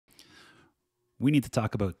we need to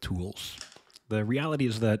talk about tools. The reality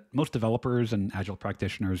is that most developers and Agile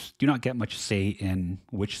practitioners do not get much say in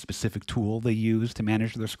which specific tool they use to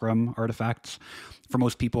manage their Scrum artifacts. For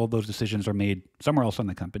most people, those decisions are made somewhere else in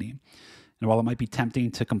the company. And while it might be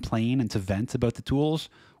tempting to complain and to vent about the tools,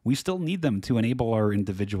 we still need them to enable our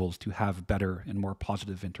individuals to have better and more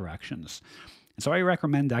positive interactions. And so I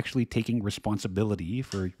recommend actually taking responsibility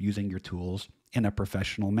for using your tools in a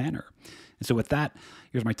professional manner. And so with that,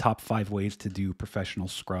 here's my top 5 ways to do professional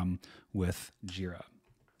Scrum with JIRA.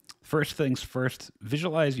 First things first,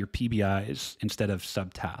 visualize your PBIs instead of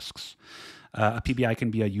subtasks. A PBI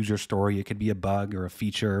can be a user story, it could be a bug or a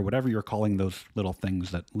feature, whatever you're calling those little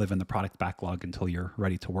things that live in the product backlog until you're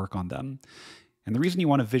ready to work on them. And the reason you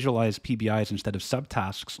want to visualize PBIs instead of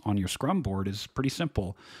subtasks on your Scrum board is pretty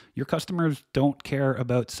simple. Your customers don't care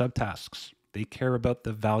about subtasks. They care about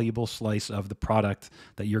the valuable slice of the product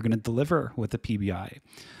that you're going to deliver with the PBI.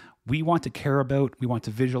 We want to care about, we want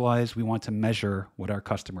to visualize, we want to measure what our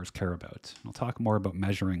customers care about. I'll talk more about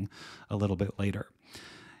measuring a little bit later.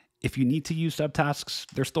 If you need to use subtasks,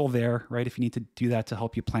 they're still there, right? If you need to do that to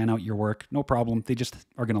help you plan out your work, no problem. They just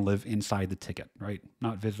are going to live inside the ticket, right?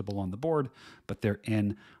 Not visible on the board, but they're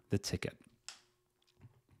in the ticket.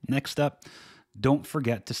 Next up, don't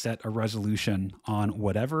forget to set a resolution on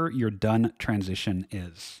whatever your done transition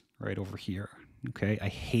is, right over here. Okay, I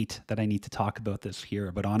hate that I need to talk about this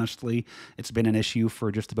here, but honestly, it's been an issue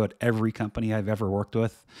for just about every company I've ever worked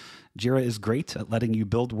with. JIRA is great at letting you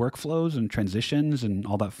build workflows and transitions and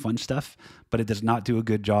all that fun stuff, but it does not do a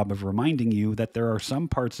good job of reminding you that there are some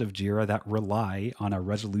parts of JIRA that rely on a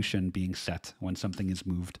resolution being set when something is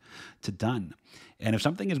moved to done. And if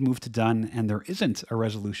something is moved to done and there isn't a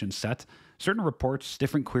resolution set, certain reports,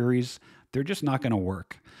 different queries, they're just not going to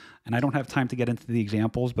work. And I don't have time to get into the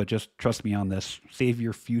examples, but just trust me on this. Save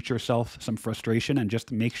your future self some frustration and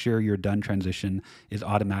just make sure your done transition is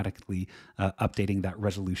automatically updating that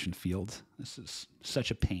resolution field. This is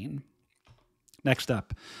such a pain. Next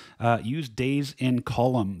up, use days in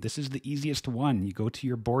column. This is the easiest one. You go to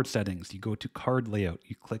your board settings, you go to card layout,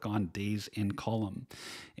 you click on days in column.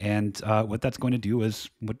 And what that's going to do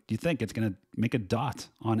is, what do you think? It's going to make a dot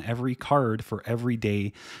on every card for every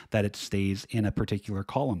day that it stays in a particular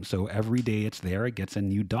column. So every day it's there, it gets a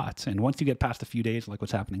new dot. And once you get past a few days, like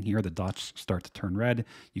what's happening here, the dots start to turn red.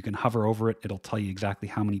 You can hover over it. It'll tell you exactly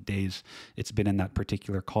how many days it's been in that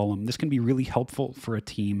particular column. This can be really helpful for a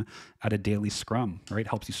team at a daily Scrum, right?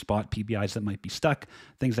 Helps you spot PBIs that might be stuck,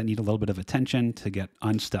 things that need a little bit of attention to get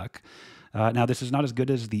unstuck. Now, this is not as good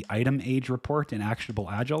as the item age report in Actionable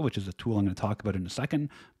Agile, which is a tool I'm going to talk about in a second,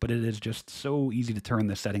 but it is just so easy to turn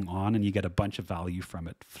this setting on and you get a bunch of value from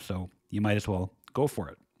it. So you might as well go for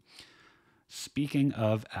it. Speaking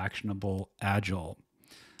of Actionable Agile,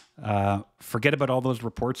 forget about all those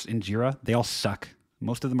reports in JIRA. They all suck.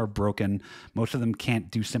 Most of them are broken. Most of them can't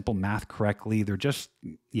do simple math correctly. They're just,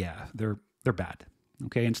 yeah, they're bad.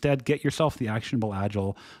 Okay, instead, get yourself the Actionable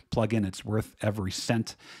Agile plugin. It's worth every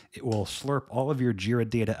cent. It will slurp all of your JIRA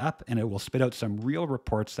data up and it will spit out some real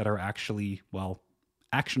reports that are actually, well,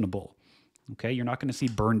 actionable. Okay, you're not going to see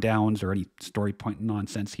burn downs or any story point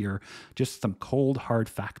nonsense here. Just some cold, hard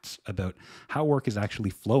facts about how work is actually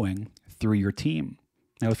flowing through your team.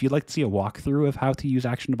 Now, if you'd like to see a walkthrough of how to use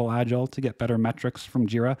Actionable Agile to get better metrics from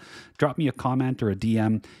JIRA, drop me a comment or a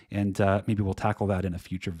DM and maybe we'll tackle that in a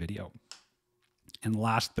future video. And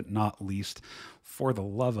last but not least, for the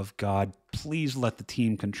love of God, please let the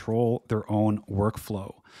team control their own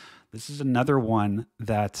workflow. This is another one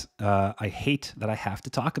that I hate that I have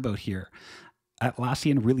to talk about here.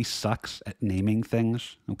 Atlassian really sucks at naming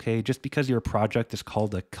things, okay? Just because your project is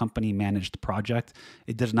called a company-managed project,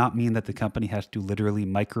 it does not mean that the company has to literally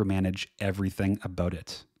micromanage everything about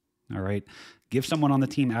it, all right? Give someone on the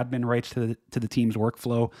team admin rights to the team's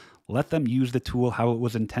workflow. Let them use the tool how it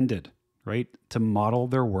was intended, right? To model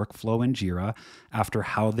their workflow in JIRA after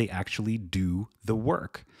how they actually do the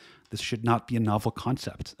work. This should not be a novel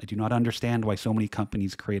concept. I do not understand why so many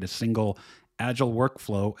companies create a single agile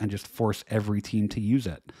workflow and just force every team to use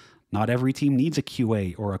it. Not every team needs a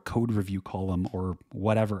QA or a code review column or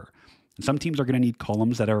whatever. And some teams are going to need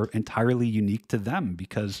columns that are entirely unique to them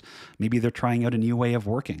because maybe they're trying out a new way of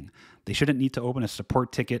working. They shouldn't need to open a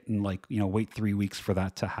support ticket and wait 3 weeks for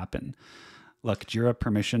that to happen. Look, JIRA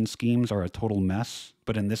permission schemes are a total mess,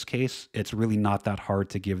 but in this case, it's really not that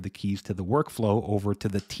hard to give the keys to the workflow over to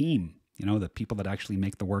the team, the people that actually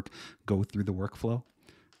make the work go through the workflow.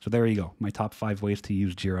 So there you go, my top 5 ways to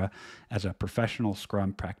use JIRA as a professional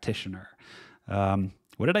Scrum practitioner.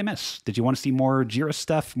 What did I miss? Did you want to see more JIRA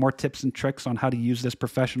stuff, more tips and tricks on how to use this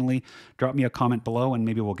professionally? Drop me a comment below and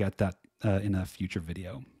maybe we'll get that in a future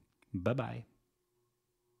video. Bye-bye.